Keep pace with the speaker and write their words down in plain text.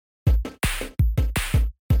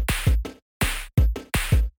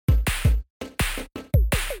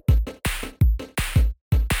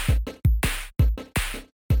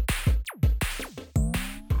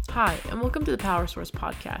Hi, and welcome to the Power Source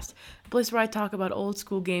Podcast, a place where I talk about old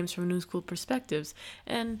school games from new school perspectives.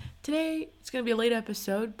 And today, it's going to be a late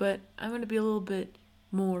episode, but I'm going to be a little bit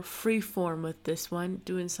more freeform with this one,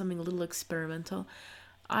 doing something a little experimental.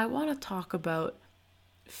 I want to talk about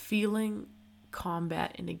feeling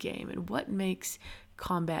combat in a game and what makes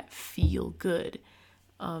combat feel good.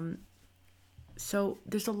 So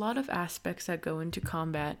there's a lot of aspects that go into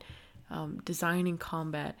combat, designing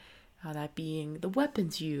combat, that being the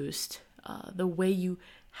weapons used, the way you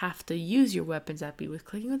have to use your weapons, that be with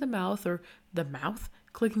clicking with the mouth or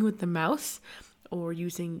clicking with the mouse, or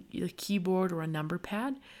using the keyboard or a number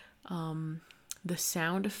pad, the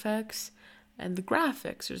sound effects, and the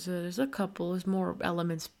graphics. There's a couple, there's more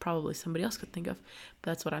elements probably somebody else could think of, but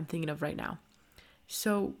that's what I'm thinking of right now.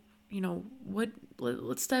 So,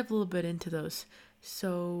 let's dive a little bit into those.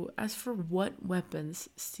 So, as for what weapons,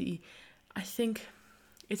 I think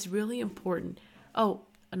it's really important. Oh,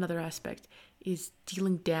 another aspect is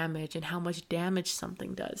dealing damage and how much damage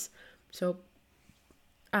something does. So,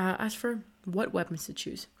 as for what weapons to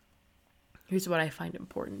choose, here's what I find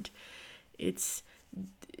important. It's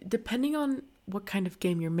depending on what kind of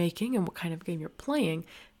game you're making and what kind of game you're playing,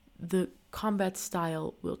 the combat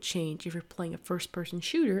style will change. If you're playing a first-person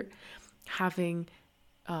shooter, having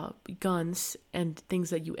guns and things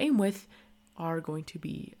that you aim with are going to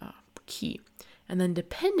be key. And then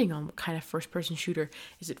depending on what kind of first-person shooter,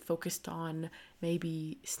 is it focused on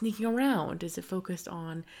maybe sneaking around? Is it focused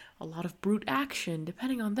on a lot of brute action?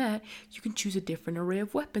 Depending on that, you can choose a different array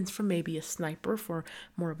of weapons, from maybe a sniper for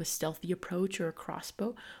more of a stealthy approach, or a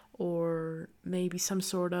crossbow, or maybe some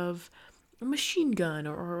sort of a machine gun,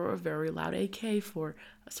 or a very loud AK for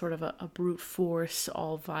a sort of a brute force,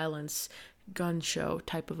 all violence gun show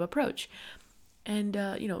type of approach. And,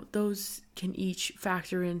 those can each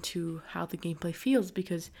factor into how the gameplay feels,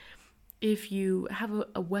 because if you have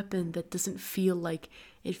a weapon that doesn't feel like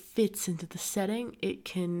it fits into the setting, it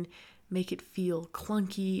can make it feel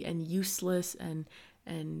clunky and useless and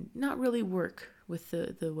not really work with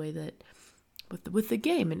the way that, with the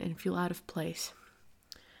game, and feel out of place.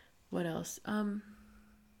 What else?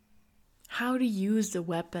 How to use the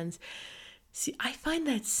weapons. See, I find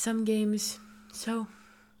that some games,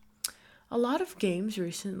 a lot of games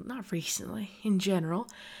in general,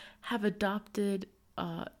 have adopted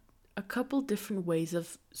a couple different ways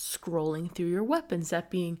of scrolling through your weapons. That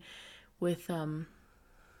being with the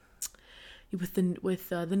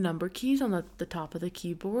number keys on the top of the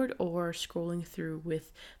keyboard, or scrolling through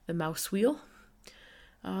with the mouse wheel.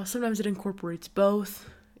 Sometimes it incorporates both,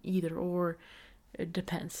 either or. It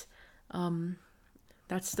depends.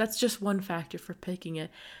 That's just one factor for picking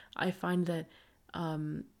it. I find that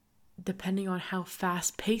depending on how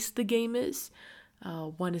fast-paced the game is,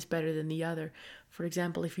 one is better than the other. For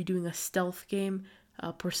example, if you're doing a stealth game,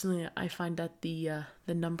 personally, I find that the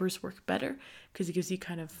numbers work better, because it gives you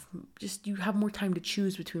kind of you have more time to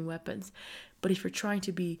choose between weapons. But if you're trying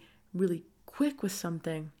to be really quick with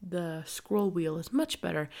something, the scroll wheel is much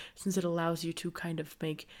better, since it allows you to kind of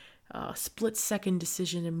make split-second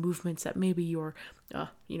decision and movements that maybe your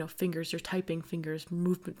fingers, your typing fingers,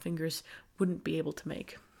 movement fingers wouldn't be able to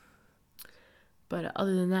make. But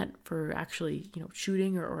other than that, for actually,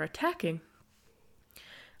 shooting or attacking,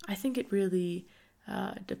 I think it really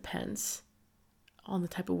depends on the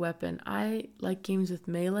type of weapon. I like games with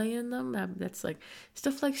melee in them. That's like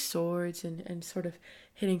stuff like swords and sort of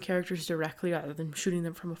hitting characters directly rather than shooting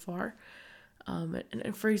them from afar.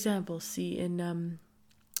 And for example, see in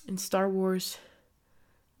Star Wars,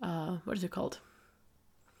 what is it called?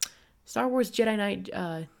 Star Wars Jedi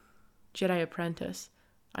Knight, Jedi Apprentice,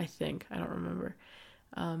 I think. I don't remember.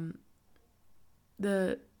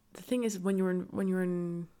 The thing is, when you're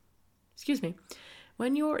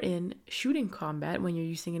in shooting combat, when you're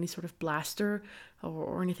using any sort of blaster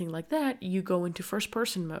or anything like that, you go into first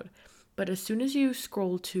person mode. But as soon as you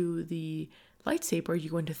scroll to the lightsaber, you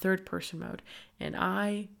go into third person mode. And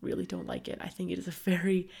I really don't like it. I think it is a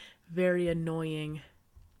very, very annoying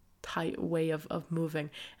tight way of moving,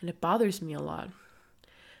 and it bothers me a lot.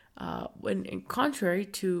 When in contrary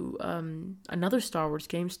to another Star Wars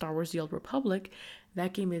game, Star Wars The Old Republic,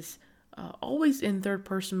 that game is always in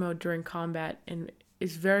third-person mode during combat, and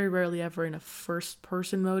is very rarely ever in a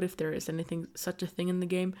first-person mode, if there is such a thing in the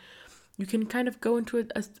game. You can kind of go into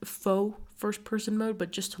a faux first-person mode,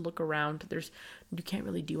 but just to look around. You can't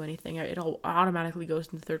really do anything. It all automatically goes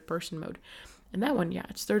into third-person mode. And that one,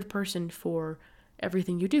 it's third-person for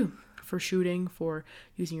everything you do, for shooting, for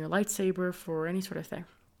using your lightsaber, for any sort of thing.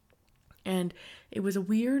 And it was a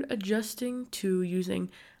weird adjusting to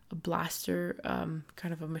using a blaster,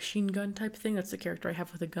 kind of a machine gun type thing. That's the character I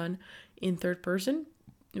have with a gun in third person.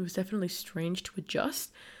 it was definitely strange to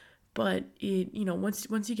adjust, but it,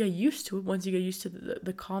 once you get used to it, once you get used to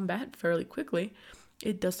the combat fairly quickly,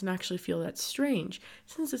 it doesn't actually feel that strange,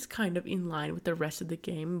 since it's kind of in line with the rest of the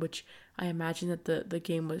game, which I imagine that the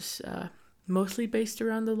game was mostly based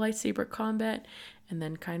around the lightsaber combat and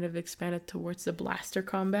then kind of expanded towards the blaster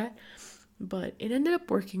combat. But it ended up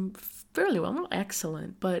working fairly well, not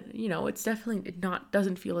excellent, but it's definitely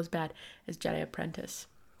doesn't feel as bad as Jedi Apprentice.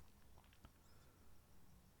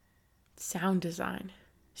 Sound design.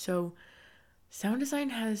 So sound design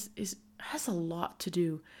has a lot to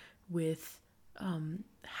do with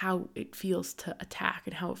how it feels to attack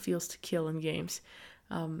and how it feels to kill in games,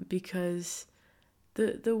 because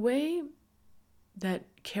the way that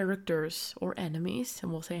characters or enemies,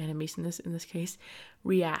 and we'll say enemies in this case,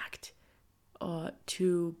 react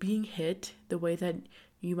to being hit, the way that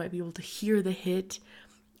you might be able to hear the hit,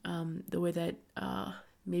 the way that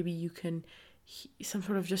maybe you can some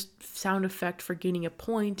sort of just sound effect for gaining a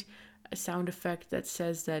point, a sound effect that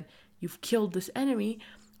says that you've killed this enemy,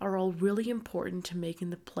 are all really important to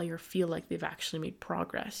making the player feel like they've actually made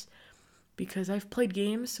progress. Because I've played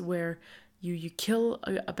games where you kill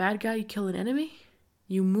a bad guy, you kill an enemy,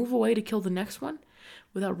 you move away to kill the next one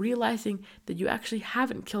without realizing that you actually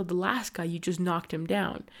haven't killed the last guy, you just knocked him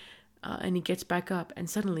down. And he gets back up and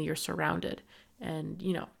suddenly you're surrounded and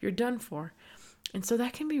you're done for. And so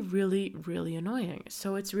that can be really, really annoying.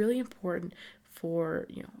 So it's really important for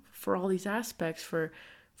all these aspects for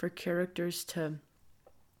characters to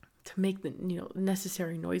make the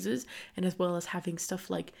necessary noises, and as well as having stuff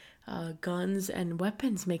like guns and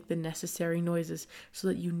weapons make the necessary noises, so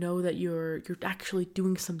that that you're actually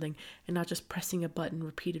doing something and not just pressing a button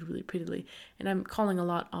repeatedly. And I'm calling a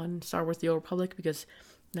lot on Star Wars: The Old Republic because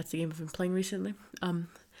that's the game I've been playing recently.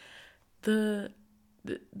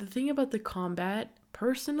 The thing about the combat,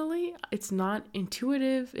 personally, it's not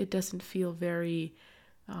intuitive. It doesn't feel very.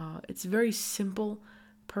 It's very simple.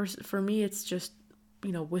 For me, it's just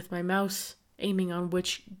with my mouse aiming on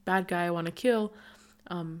which bad guy I want to kill,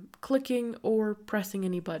 clicking or pressing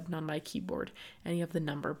any button on my keyboard, any of the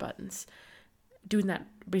number buttons, doing that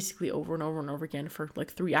basically over and over and over again for like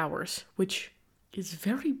 3 hours, which is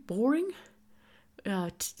very boring.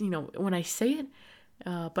 When I say it.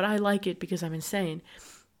 But I like it because I'm insane.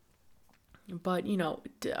 But,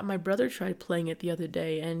 my brother tried playing it the other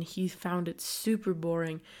day and he found it super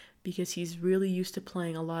boring because he's really used to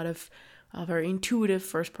playing a lot of very intuitive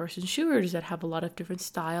first-person shooters that have a lot of different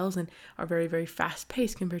styles and are very, very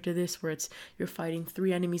fast-paced compared to this, where you're fighting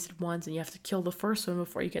 3 enemies at once and you have to kill the first one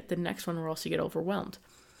before you get the next one, or else you get overwhelmed.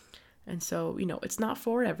 And so, it's not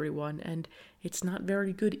for everyone, and it's not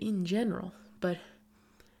very good in general. But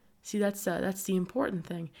see, that's the important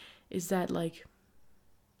thing, is that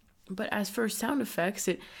but as for sound effects,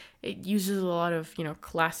 it uses a lot of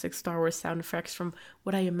classic Star Wars sound effects from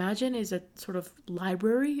what I imagine is a sort of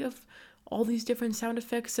library of all these different sound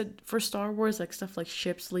effects for Star Wars, like stuff like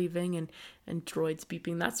ships leaving and droids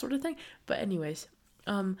beeping, that sort of thing. But anyways,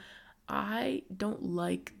 I don't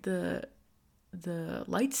like the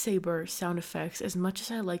lightsaber sound effects as much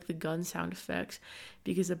as I like the gun sound effects,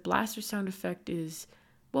 because the blaster sound effect is,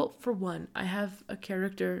 well, for one, I have a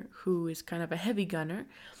character who is kind of a heavy gunner,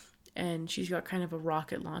 and she's got kind of a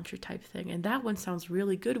rocket launcher type thing, and that one sounds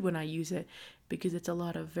really good when I use it, because it's a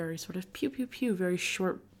lot of very sort of pew pew pew, very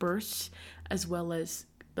short bursts, as well as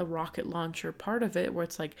the rocket launcher part of it, where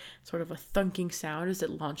it's like sort of a thunking sound as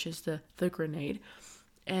it launches the grenade.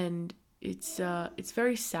 And it's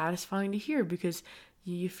very satisfying to hear, because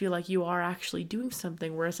you feel like you are actually doing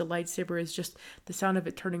something, whereas a lightsaber is just the sound of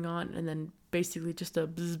it turning on and then basically just a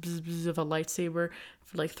bzz bzz bzz of a lightsaber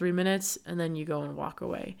for like 3 minutes, and then you go and walk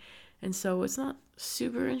away. And so it's not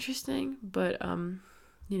super interesting, but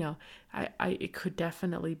it could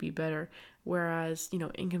definitely be better. Whereas,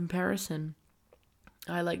 in comparison,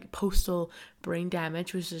 I like Postal Brain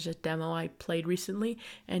Damage, which is a demo I played recently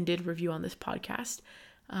and did review on this podcast.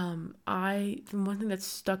 The one thing that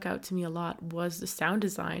stuck out to me a lot was the sound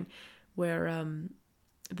design, where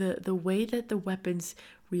the way that the weapons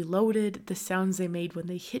reloaded, the sounds they made when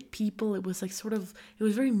they hit people, it was like it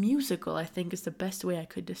was very musical, I think is the best way I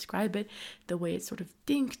could describe it. The way it sort of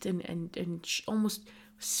dinked and almost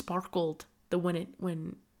sparkled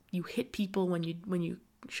when you hit people, when you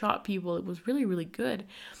shot people, it was really, really good.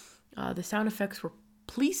 The sound effects were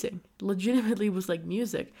pleasing, legitimately was like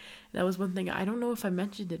music. That was one thing, I don't know if I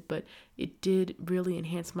mentioned it, but it did really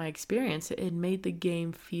enhance my experience. It made the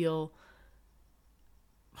game feel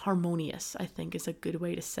harmonious, I think is a good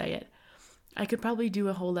way to say it. I could probably do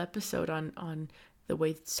a whole episode on the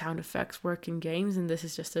way sound effects work in games, and this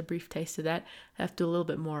is just a brief taste of that. I have to do a little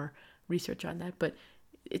bit more research on that, but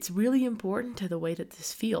it's really important to the way that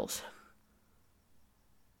this feels.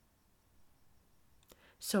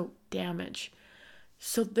 So damage.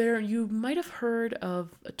 So there, you might have heard of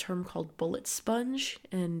a term called bullet sponge,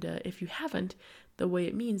 and if you haven't, what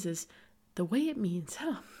it means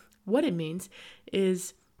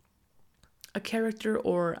is a character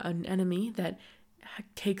or an enemy that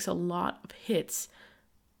takes a lot of hits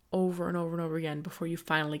over and over and over again before you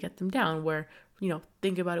finally get them down. Where,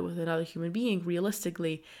 think about it with another human being.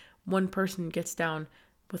 Realistically, one person gets down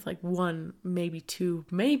with like 1, maybe 2,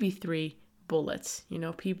 maybe 3 bullets.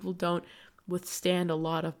 People don't withstand a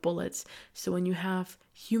lot of bullets. So when you have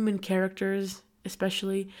human characters,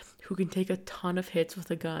 especially, who can take a ton of hits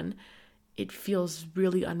with a gun, it feels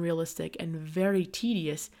really unrealistic and very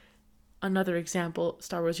tedious. Another example,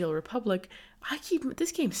 Star Wars: The Old Republic.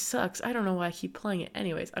 This game sucks. I don't know why I keep playing it.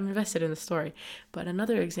 Anyways, I'm invested in the story. But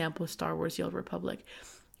another example of Star Wars: The Old Republic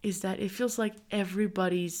is that it feels like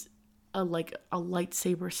everybody's a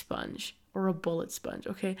lightsaber sponge or a bullet sponge.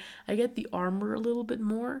 Okay, I get the armor a little bit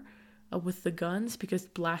more with the guns, because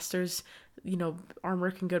blasters,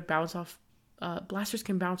 armor can bounce off. Blasters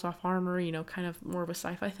can bounce off armor. Kind of more of a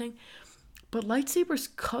sci-fi thing. But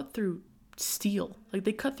lightsabers cut through steel. Like,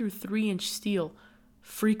 they cut through 3-inch steel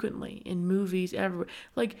frequently in movies everywhere.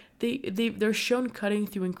 Like, they're shown cutting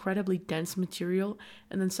through incredibly dense material,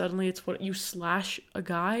 and then suddenly it's what you slash a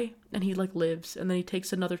guy and he lives, and then he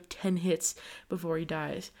takes another 10 hits before he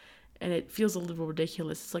dies. And it feels a little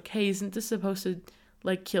ridiculous. It's like, hey, isn't this supposed to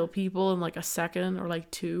kill people in a second or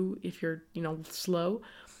 2 if you're slow?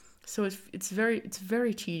 So it's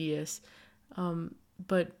very tedious.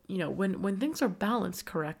 But when things are balanced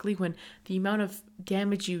correctly, when the amount of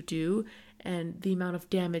damage you do and the amount of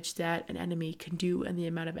damage that an enemy can do and the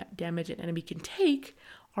amount of damage an enemy can take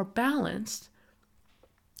are balanced,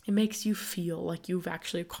 it makes you feel like you've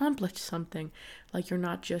actually accomplished something. Like, you're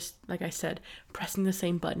not just, like I said, pressing the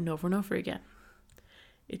same button over and over again.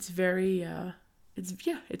 It's very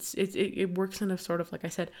it works in a sort of, like I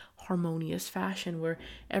said, harmonious fashion where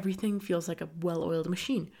everything feels like a well-oiled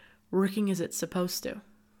machine, working as it's supposed to.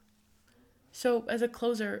 So as a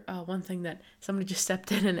closer, one thing that somebody just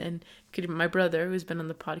stepped in and my brother, who's been on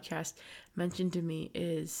the podcast, mentioned to me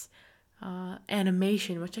is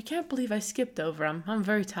animation, which I can't believe I skipped over. I'm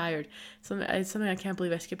very tired. Something I can't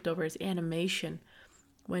believe I skipped over is animation.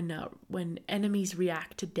 When enemies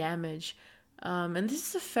react to damage. And this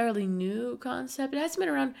is a fairly new concept. It hasn't been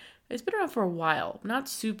around. It's been around for a while, not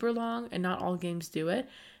super long, and not all games do it.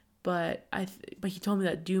 But he told me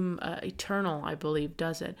that Doom Eternal, I believe,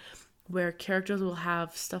 does it, where characters will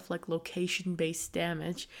have stuff like location-based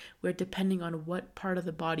damage, where depending on what part of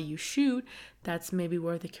the body you shoot, that's maybe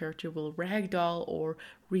where the character will ragdoll or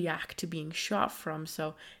react to being shot from.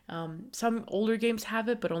 So some older games have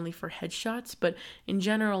it, but only for headshots. But in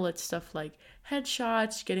general, it's stuff like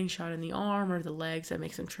headshots, getting shot in the arm or the legs that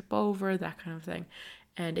makes them trip over, that kind of thing.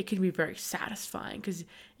 And it can be very satisfying because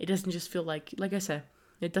it doesn't just feel like I said,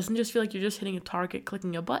 it doesn't just feel like you're just hitting a target,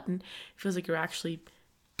 clicking a button. It feels like you're actually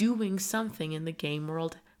doing something in the game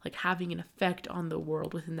world, like having an effect on the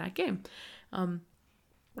world within that game.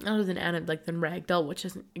 Other than ragdoll, which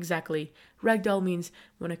isn't exactly... Ragdoll means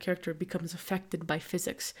when a character becomes affected by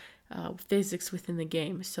physics within the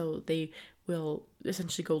game. So they will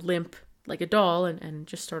essentially go limp like a doll and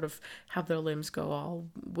just sort of have their limbs go all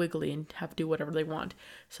wiggly and have to do whatever they want.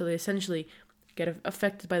 So they essentially get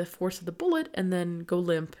affected by the force of the bullet and then go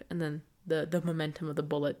limp, and then the momentum of the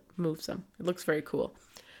bullet moves them. It looks very cool.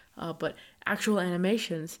 But actual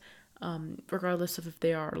animations, regardless of if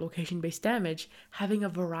they are location-based damage, having a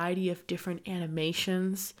variety of different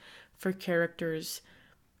animations for characters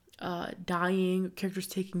dying, characters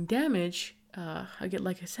taking damage,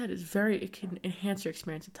 like I said, it can enhance your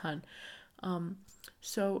experience a ton.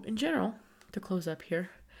 So in general, to close up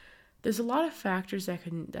here, there's a lot of factors that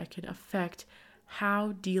can affect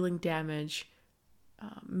how dealing damage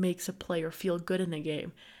makes a player feel good in a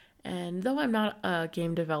game. And though I'm not a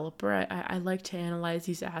game developer, I like to analyze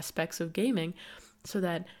these aspects of gaming so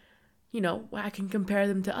that, I can compare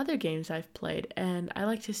them to other games I've played. And I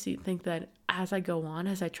like to think that as I go on,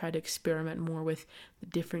 as I try to experiment more with the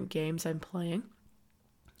different games I'm playing,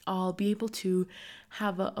 I'll be able to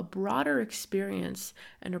have a broader experience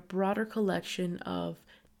and a broader collection of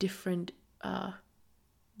different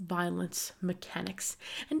violence mechanics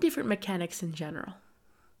and different mechanics in general.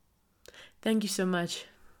 Thank you so much.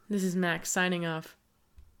 This is Max signing off.